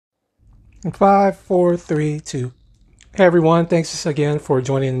In 5, 4, 3, 2. Hey everyone, thanks again for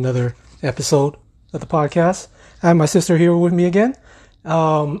joining another episode of the podcast. I have my sister here with me again.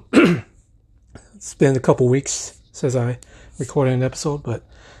 It's been a couple weeks since I recorded an episode, but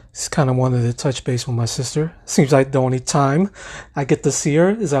just kind of wanted to touch base with my sister. Seems like the only time I get to see her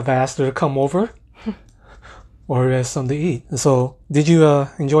is I've asked her to come over or has something to eat. So, did you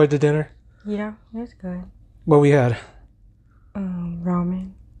enjoy the dinner? Yeah, it was good. What we had?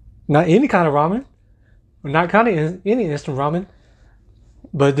 Ramen. Not any kind of ramen. Not kind of any instant ramen.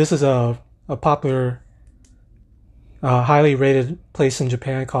 But this is a popular, highly rated place in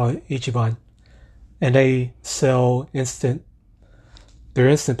Japan called Ichiban. And they sell their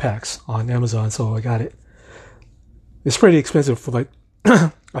instant packs on Amazon, so I got it. It's pretty expensive for like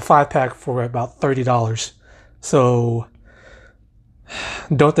a 5-pack for about $30. So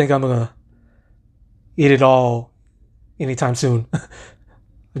don't think I'm gonna eat it all anytime soon.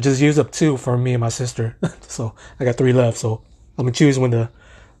 I just used up 2 for me and my sister. So I got 3 left. So I'm gonna choose when the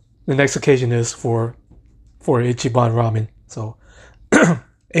next occasion is for Ichiban ramen. So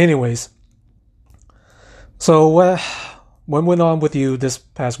anyways. So what went on with you this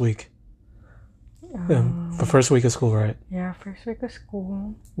past week? The first week of school, right? Yeah, first week of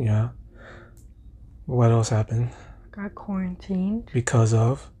school. Yeah. What else happened? Got quarantined. Because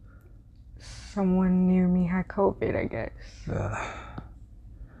of? Someone near me had COVID, I guess.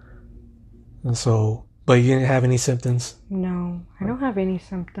 And so, but you didn't have any symptoms? No, I don't have any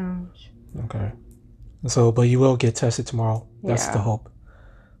symptoms. Okay. And so, but you will get tested tomorrow. That's the hope.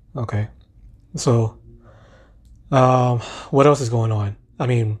 Okay. So, what else is going on? I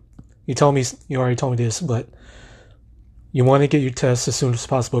mean, you already told me this, but you want to get your test as soon as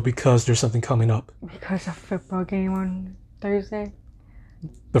possible because there's something coming up. Because of football game on Thursday?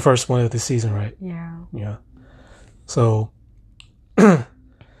 The first one of the season, right? Yeah. Yeah. So,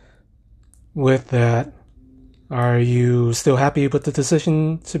 with that, are you still happy with the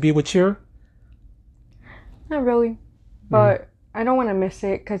decision to be with Cheer? Not really. But I don't want to miss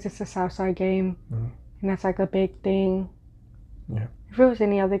it because it's a Southside game. And that's like a big thing. Yeah. If it was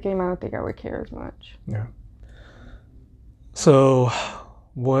any other game, I don't think I would care as much. Yeah. So,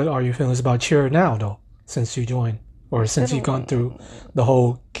 what are your feelings about Cheer now, though, since you joined? Or since you've gone through the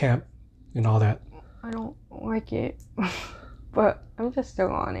whole camp and all that? I don't like it. But I'm just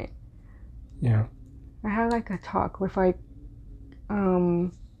still on it. Yeah. I had like a talk with like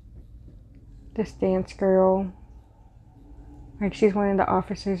this dance girl. Like she's one of the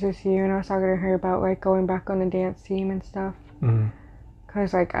officers this year, and I was talking to her about like going back on the dance team and stuff.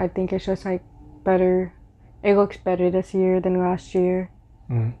 Cause like I think it's just like better. It looks better this year than last year.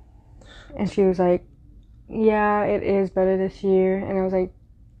 And she was like, "Yeah, it is better this year." And I was like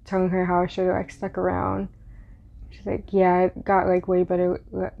telling her how I should have like stuck around. She's like, "Yeah, it got like way better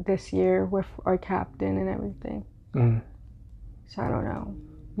this year with our captain and everything." So I don't know.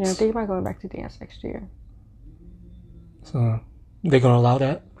 Yeah, I'm thinking about going back to dance next year. So they're gonna allow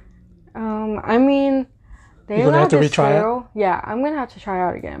that? I mean, they allowed this girl. Yeah, I'm gonna have to try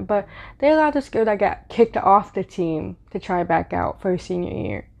out again. But they allowed this girl that got kicked off the team to try back out for her senior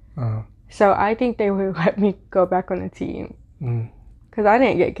year. So I think they would let me go back on the team. Because I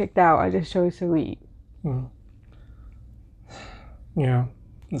didn't get kicked out. I just chose to leave. Yeah.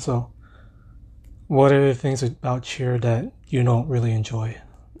 And so, what are the things about Cheer that you don't really enjoy?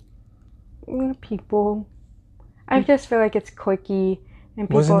 People. I just feel like it's cliquey. And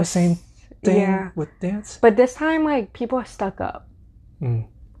people wasn't the same thing with dance? But this time, like, people are stuck up.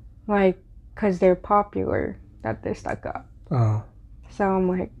 Like, because they're popular, that they're stuck up. So I'm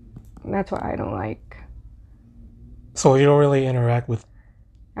like, that's what I don't like. So you don't really interact with...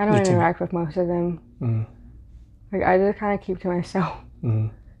 I don't interact with most of them. Like, I just kind of keep to myself.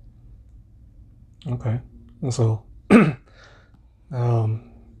 Okay. And so, all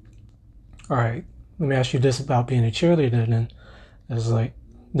right. Let me ask you this about being a cheerleader then. It's like,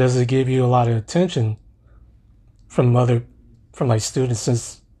 does it give you a lot of attention from like students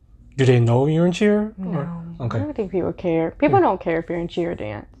since, do they know you're in cheer? No. Okay. I don't think people care. People don't care if you're in cheer or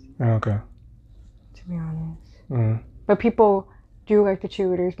dance. Okay. To be honest. But people do like the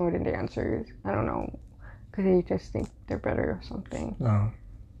cheerleaders more than dancers. I don't know. Because they just think they're better or something.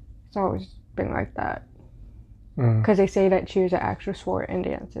 It's always been like that. Because they say that cheer's an actual sport and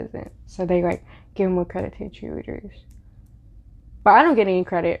dance isn't. So they like give more credit to cheerleaders. But I don't get any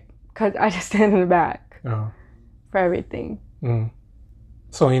credit because I just stand in the back for everything.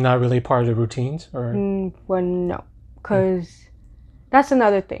 So you're not really part of the routines? Or? Well, no. Because that's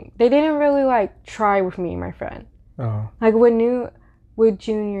another thing. They didn't really like try with me and my friend. Like with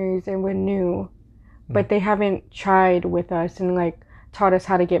juniors and with new. But they haven't tried with us and like taught us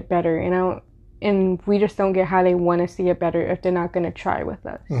how to get better, and we just don't get how they want to see it better if they're not going to try with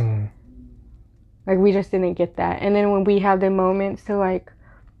us. Like, we just didn't get that. And then when we have the moments to, like,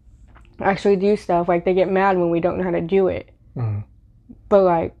 actually do stuff, like, they get mad when we don't know how to do it. But,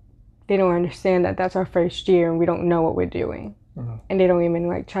 like, they don't understand that that's our first year and we don't know what we're doing. And they don't even,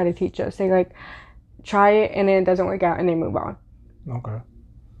 like, try to teach us. They, like, try it and then it doesn't work out and they move on. Okay.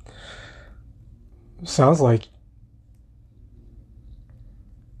 Sounds like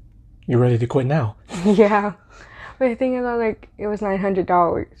you're ready to quit now. Yeah. But the thing is, like, it was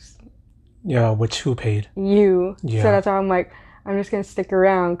 $900. Yeah, which who paid? You. Yeah. So that's why I'm like, I'm just going to stick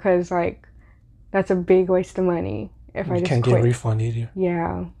around because, like, that's a big waste of money if I just can't quit. Get a refund either.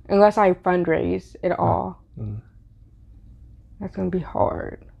 Yeah. Unless I fundraise it all. That's going to be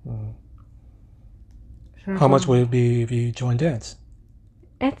hard. So how much would it be if you joined dance?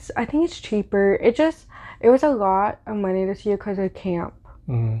 I think it's cheaper. It was a lot of money this year because of camp.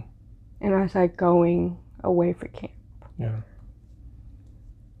 And I was, like, going away for camp. Yeah.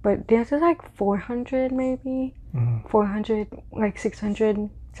 But dance is like 400 maybe. 400, like 600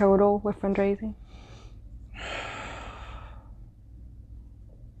 total with fundraising.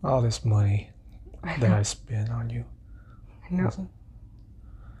 All this money that I spent on you. I know.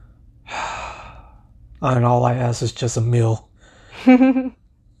 And all I ask is just a meal.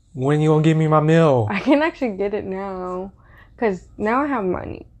 When you gonna give me my meal? I can actually get it now. Because now I have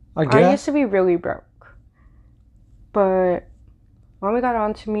money. I guess. I used to be really broke. But Mommy got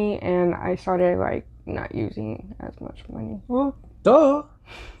on to me and I started, like, not using as much money. Well, duh.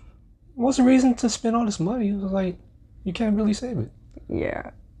 What's the reason to spend all this money? It was like, you can't really save it. Yeah.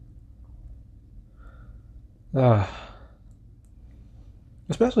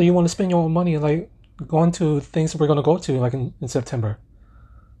 Especially you want to spend your own money, like, going to things that we're going to go to, like, in September.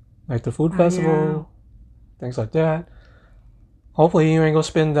 Like the food festival, things like that. Hopefully you ain't going to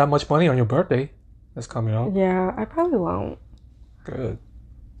spend that much money on your birthday that's coming up. Yeah, I probably won't. Good.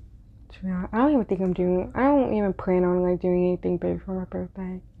 I don't even think I don't even plan on, like, doing anything big for my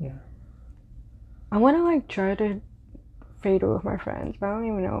birthday. Yeah. I want to, like, try to Fayetteville with my friends, but I don't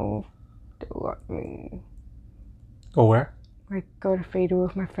even know if they'll let me. Go where? Like, go to Fayetteville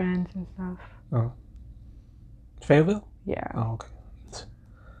with my friends and stuff. Oh. Fayetteville? Yeah. Oh, okay.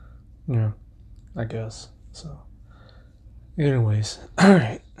 Yeah, I guess. So, anyways.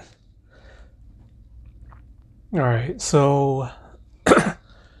 Alright. So,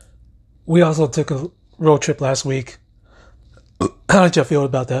 we also took a road trip last week. How did you feel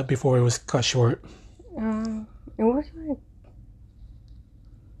about that before it was cut short? It was, like,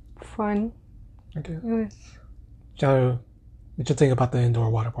 fun. Okay. It was. What did you think about the indoor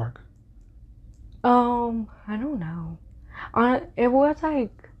water park? I don't know.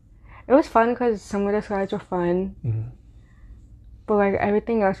 It was fun because some of the slides were fun. But, like,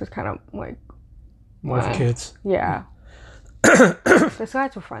 everything else was kind of, like, more for kids. Yeah. The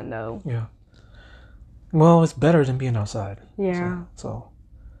slides were fun though. Yeah. Well, it's better than being outside. Yeah. So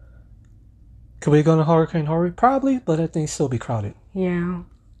could we go to Hurricane Horror? Probably, but I think still be crowded. Yeah.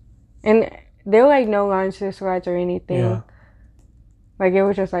 And there were, like, no lines to the slides or anything. Yeah. Like, it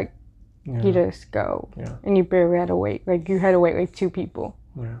was just like you just go. Yeah. And you barely had to wait. Like, you had to wait like 2 people.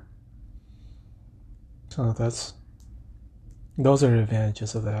 Yeah. So those are the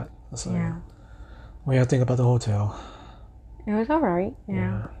advantages of that. So, yeah. What do you think about the hotel? It was alright.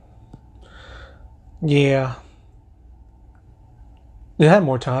 Yeah. Yeah. They had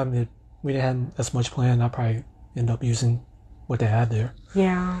more time. We didn't have as much planned. I'll probably end up using what they had there.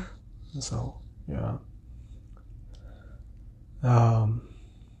 Yeah. So, yeah.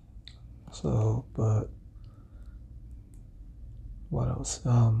 But what else?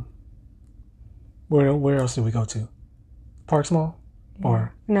 Where else did we go to? Parks Mall? Yeah.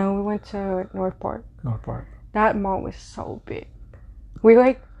 Or no, we went to North Park. North Park. That mall was so big. We,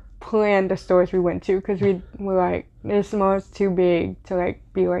 like, planned the stores we went to because we were like, this mall is too big to, like,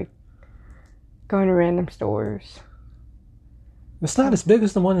 be, like, going to random stores. It's not as big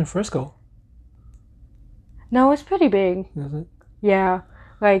as the one in Frisco. No, it's pretty big. Is it? Yeah.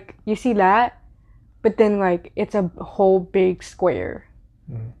 Like, you see that, but then, like, it's a whole big square.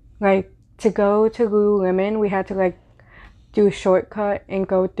 Like, to go to Lululemon, we had to, like, do a shortcut and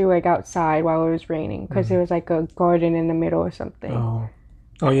go through, like, outside while it was raining because there was, like, a garden in the middle or something. Oh,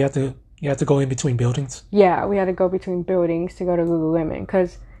 you have to go in between buildings? Yeah, we had to go between buildings to go to Lululemon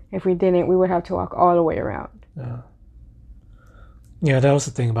because if we didn't, we would have to walk all the way around. Yeah, that was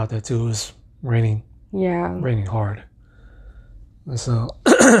the thing about that too. It was raining. Yeah. Raining hard. And so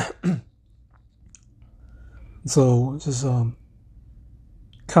just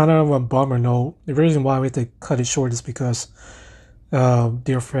kind of a bummer note. The reason why we had to cut it short is because a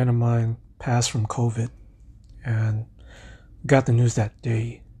dear friend of mine passed from COVID, and got the news that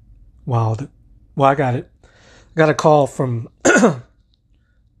day. I got it. Got a call from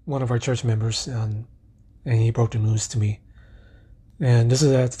one of our church members, and he broke the news to me. And this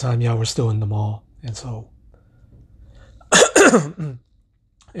is at the time, we're still in the mall, and so,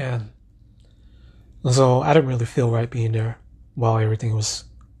 and so I didn't really feel right being there while everything was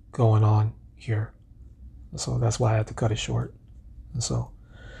going on here. So that's why I had to cut it short. And so,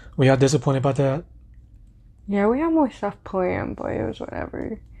 were y'all disappointed about that? Yeah, we had more stuff planned, but it was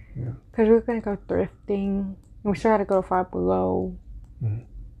whatever. Yeah. Because we were going to go thrifting. We still had to go to Five Below. Mm.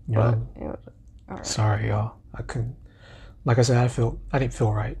 Yeah. But it was alright. Sorry, y'all. I couldn't. Like I said, I didn't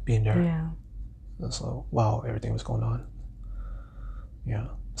feel right being there. Yeah. And so while everything was going on. Yeah.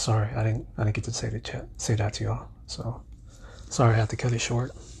 Sorry, I didn't get to say that to y'all. So sorry I had to cut it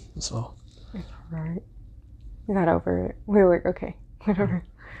short. So it's alright. We got over it. We were like, okay, whatever.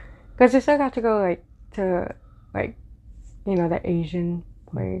 Because we still got to go to the Asian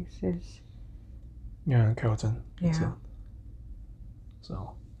places. Yeah, in Carrollton. Yeah.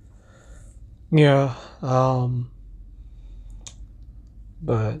 So yeah.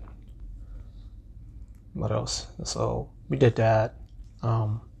 But what else? So we did that.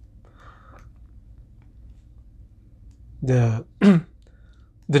 The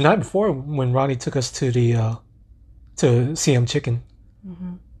the night before, when Ronnie took us to the to CM Chicken,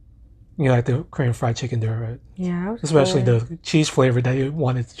 like the Korean fried chicken there, right? Yeah, it was especially good. the cheese flavor that you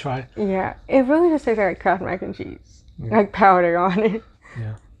wanted to try. Yeah, it really just tastes like Kraft mac and cheese, like powder on it.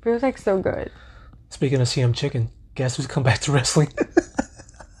 Yeah, but it was so good. Speaking of CM Chicken, guess who's come back to wrestling?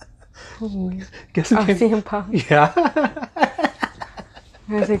 Ooh. Guess who came? CM Punk. Yeah.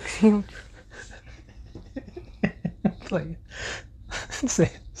 I was like, CM. Like,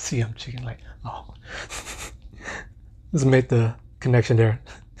 say CM Chicken, like, oh. Let's make the connection there.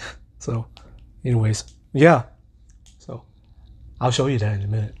 So, anyways, yeah. So, I'll show you that in a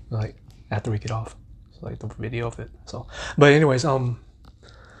minute, like, after we get off. So, like, the video of it. So, but anyways,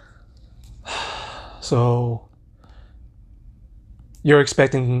 so, you're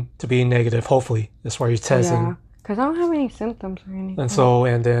expecting to be negative, hopefully. That's why you're testing. Yeah, because I don't have any symptoms or anything. And so,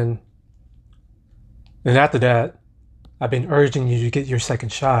 and after that, I've been urging you to get your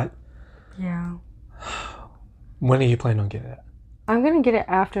second shot. Yeah. When are you planning on getting it? I'm going to get it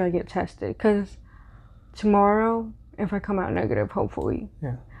after I get tested. Because tomorrow, if I come out negative, hopefully.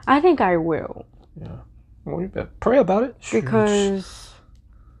 Yeah. I think I will. Yeah. Well, you better pray about it. Because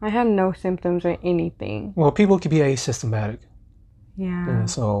I have no symptoms or anything. Well, people can be asymptomatic. Yeah. And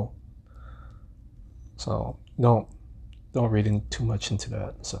so don't read too much into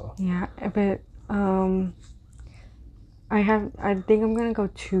that. So. Yeah, but I think I'm gonna go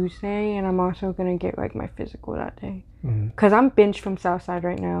Tuesday, and I'm also gonna get my physical that day. Cause I'm benched from Southside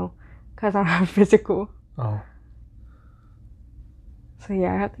right now, cause I don't have physical. Oh. So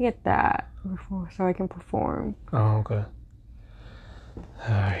yeah, I have to get that before so I can perform. Oh, okay. All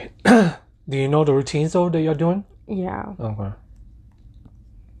right. Do you know the routines though that you're doing? Yeah. Okay.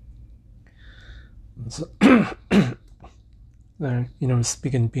 So,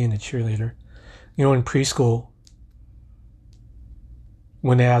 speaking of being a cheerleader, in preschool,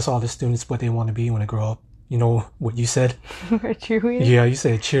 when they ask all the students what they want to be when they grow up, you know what you said? A cheerleader? Yeah, you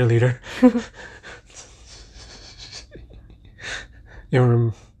said cheerleader.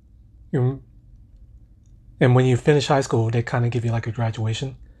 And when you finish high school, they kind of give you like a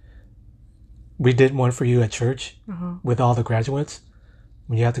graduation. We did one for you at church with all the graduates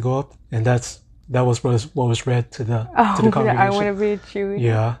when you had to go up, and that was what was read to the congregation. I want to be a cheerleader.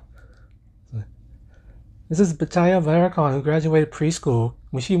 Yeah. This is Bataya Varacon, who graduated preschool.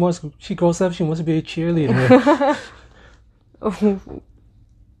 When she grows up, she wants to be a cheerleader.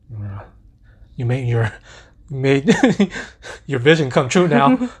 You made your vision come true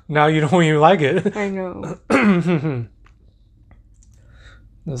now. Now you don't even like it. I know.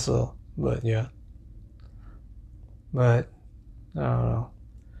 So, but yeah. But I don't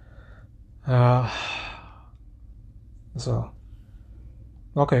know. So.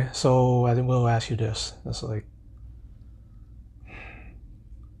 Okay, so I will ask you this. It's like,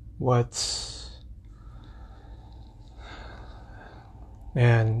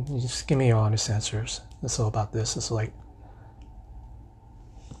 and you just give me your honest answers. It's all about this. It's like,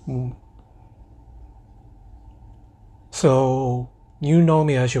 so you know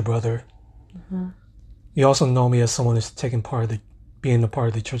me as your brother. You also know me as someone who's being a part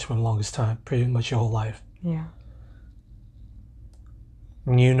of the church for the longest time, pretty much your whole life. Yeah.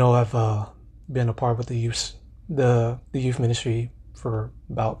 And I've been a part of the youth ministry for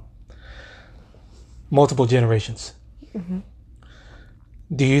about multiple generations.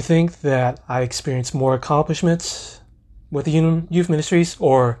 Do you think that I experienced more accomplishments with the youth ministries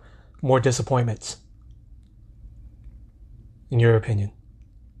or more disappointments? In your opinion?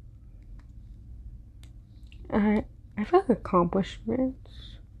 I feel accomplishments.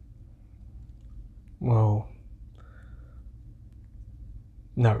 Well,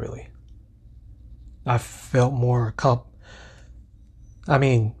 not really. I felt more I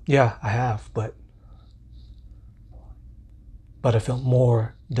mean, yeah, I have, but I felt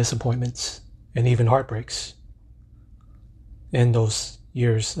more disappointments and even heartbreaks in those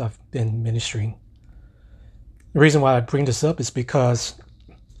years I've been ministering. The reason why I bring this up is because,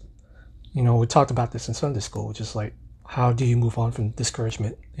 we talked about this in Sunday school, which is like, how do you move on from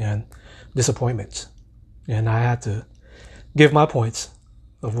discouragement and disappointment? And I had to give my points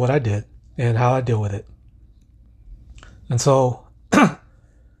of what I did and how I deal with it. And so,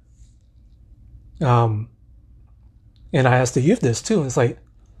 and I asked the youth this too. It's like,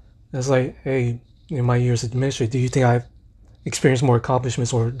 hey, in my years of ministry, do you think I've experienced more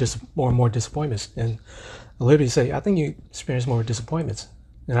accomplishments or more disappointments? And I literally say, I think you experienced more disappointments.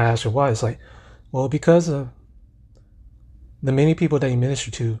 And I asked her why. It's like, well, because of the many people that you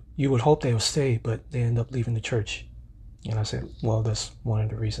minister to, you would hope they will stay, but they end up leaving the church. And I said, well, that's one of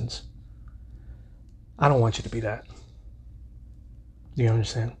the reasons. I don't want you to be that. Do you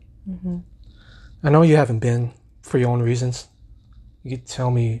understand? Mm-hmm. I know you haven't been for your own reasons. You could tell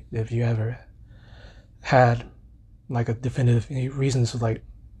me if you ever had like a definitive reasons of like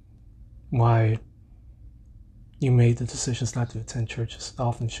why you made the decisions not to attend church as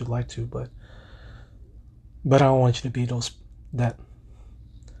often as you'd like to, but I don't want you to be I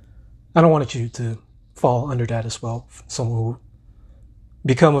don't want you to fall under that as well. Someone who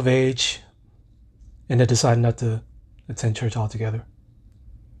become of age and then decide not to attend church altogether.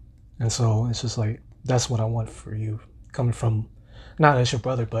 And so it's just like, that's what I want for you, coming from, not as your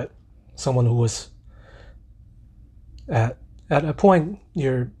brother, but someone who was at a point,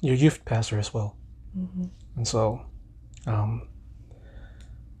 your youth pastor as well. Mm-hmm. And so,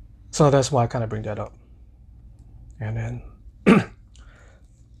 so that's why I kind of bring that up. And then I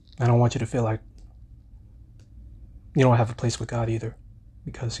don't want you to feel like you don't have a place with God either,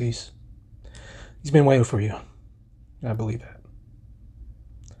 because he's been waiting for you. I believe that.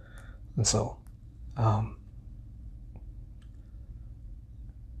 And so,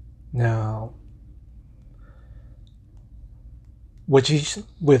 now,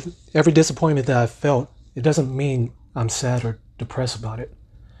 with every disappointment that I've felt, it doesn't mean I'm sad or depressed about it.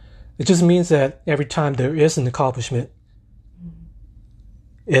 It just means that every time there is an accomplishment,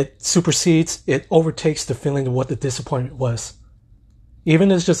 it supersedes, it overtakes the feeling of what the disappointment was.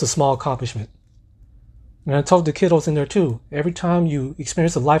 Even if it's just a small accomplishment. And I told the kiddos in there too, every time you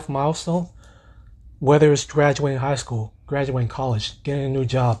experience a life milestone, whether it's graduating high school, graduating college, getting a new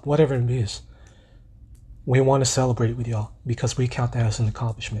job, whatever it is, we want to celebrate it with y'all because we count that as an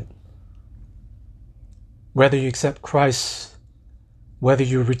accomplishment. Whether you accept Christ, whether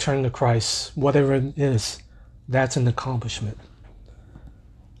you return to Christ, whatever it is, that's an accomplishment.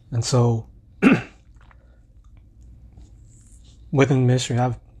 And so, within ministry,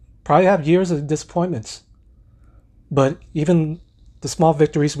 I've probably had years of disappointments. But even the small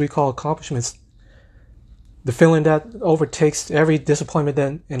victories we call accomplishments, the feeling that overtakes every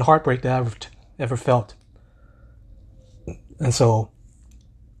disappointment and heartbreak that I've ever felt. And so,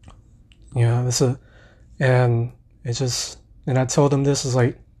 and I told them this is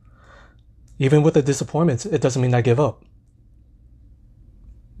like, even with the disappointments, it doesn't mean I give up.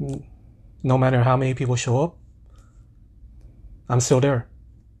 No matter how many people show up, I'm still there.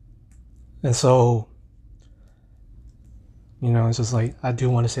 And so, it's just like, I do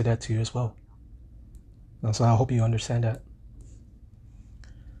want to say that to you as well. And so I hope you understand that.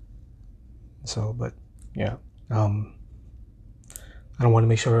 So, but yeah, I don't want to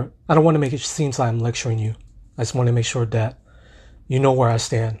make it seem like I'm lecturing you. I just want to make sure that you know where I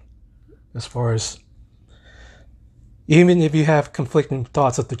stand as far as, even if you have conflicting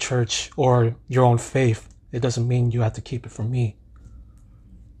thoughts of the church or your own faith, it doesn't mean you have to keep it from me.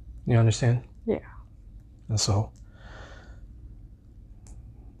 You understand? Yeah. And so,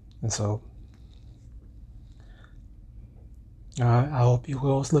 I hope you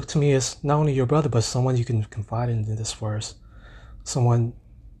will always look to me as not only your brother, but someone you can confide in this for us. Someone,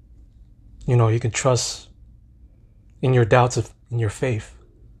 you can trust in your doubts in your faith.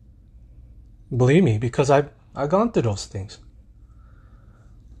 Believe me, because I've gone through those things.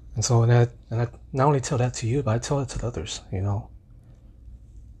 And so, and I not only tell that to you, but I tell it to others, And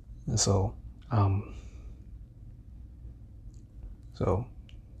so,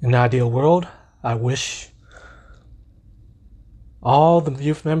 in an ideal world, I wish all the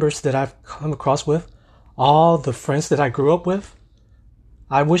youth members that I've come across with, all the friends that I grew up with,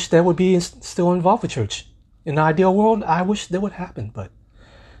 I wish they would be still involved with church. In the ideal world, I wish that would happen, but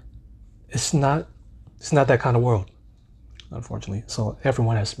it's not that kind of world, unfortunately. So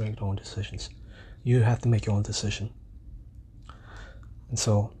everyone has to make their own decisions. You have to make your own decision.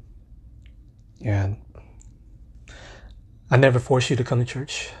 And I never force you to come to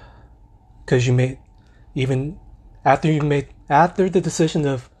church, because you made, even after the decision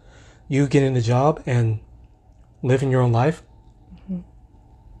of you getting a job and living your own life,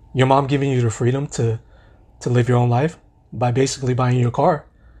 your mom giving you the freedom to live your own life by basically buying you a car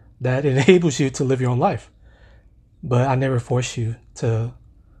that enables you to live your own life. But I never force you to,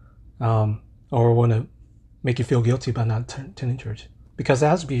 or want to make you feel guilty about not attending church, because that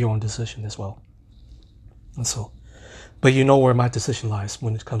has to be your own decision as well. And so, but you know where my decision lies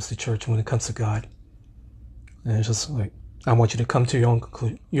when it comes to church, when it comes to God. And it's just like, I want you to come to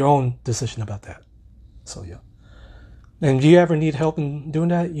your own decision about that. So yeah. And if you ever need help in doing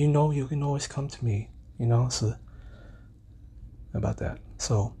that, you know you can always come to me, so about that.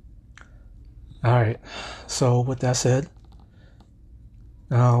 So, all right. So with that said,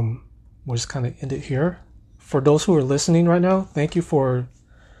 we'll just kind of end it here. For those who are listening right now, thank you for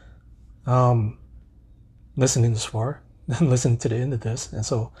listening this far and listening to the end of this. And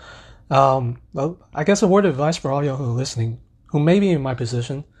so, well, I guess a word of advice for all y'all who are listening, who may be in my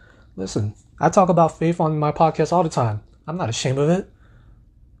position. Listen, I talk about faith on my podcast all the time. I'm not ashamed of it,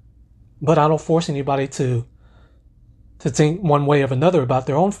 but I don't force anybody to think one way or another about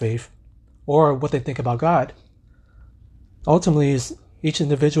their own faith or what they think about God. Ultimately, it's each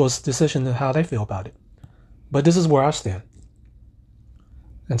individual's decision to how they feel about it. But this is where I stand.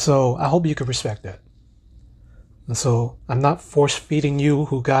 And so I hope you can respect that. And so I'm not force feeding you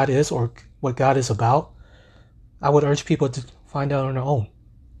who God is or what God is about. I would urge people to find out on their own,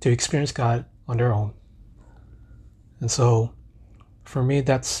 to experience God on their own. And so for me,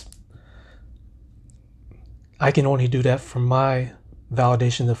 I can only do that from my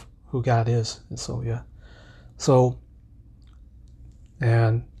validation of who God is. And so, yeah. So,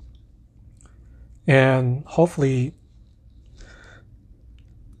 and hopefully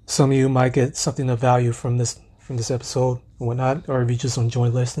some of you might get something of value from this episode and whatnot, or if you just enjoy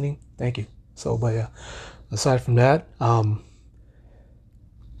listening, thank you. So, but yeah, aside from that,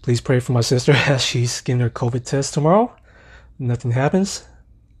 please pray for my sister as she's getting her COVID test tomorrow. Nothing happens.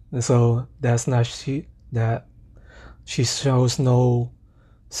 And so that she shows no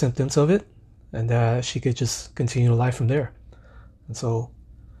symptoms of it, and that she could just continue life from there. And so,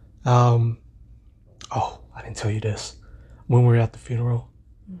 I didn't tell you this. When we were at the funeral,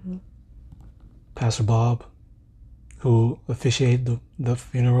 Pastor Bob, who officiated the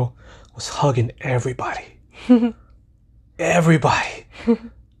funeral, was hugging everybody. Everybody.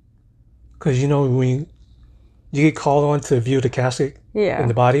 Because, when you get called on to view the casket in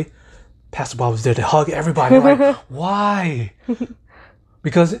the body, Pastor Bob was there to hug everybody. I'm like, why?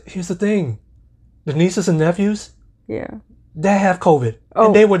 Because here's the thing. The nieces and nephews, they have COVID.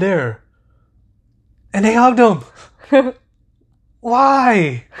 And they were there. And they hugged them.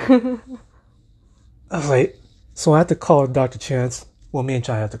 Why? I was like, so I had to call Dr. Chance. Well, me and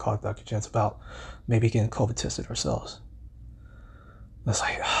Chai had to call Dr. Chance about maybe getting COVID tested ourselves. I was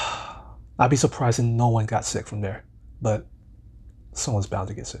like, I'd be surprised if no one got sick from there. But someone's bound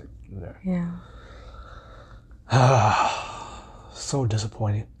to get sick from there. Yeah. So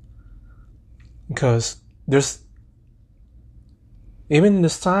disappointing. Because there's, even in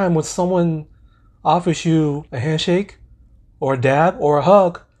this time when someone offers you a handshake or a dab or a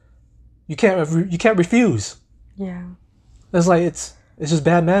hug, you can't refuse. Yeah. It's like it's just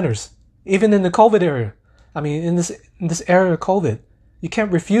bad manners. Even in the COVID era, in this era of COVID, you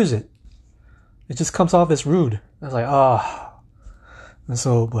can't refuse it. It just comes off as rude. I was like, And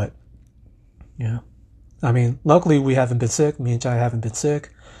so, but yeah, luckily we haven't been sick. Me and Jai haven't been sick,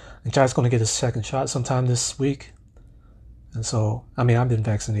 and Jai's going to get a second shot sometime this week. And so, I've been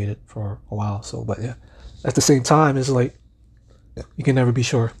vaccinated for a while. So, but yeah, at the same time, it's like you can never be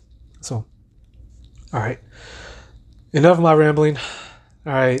sure. So, all right. Enough of my rambling.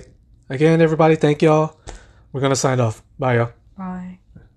 All right. Again, everybody, thank y'all. We're going to sign off. Bye, y'all. Bye.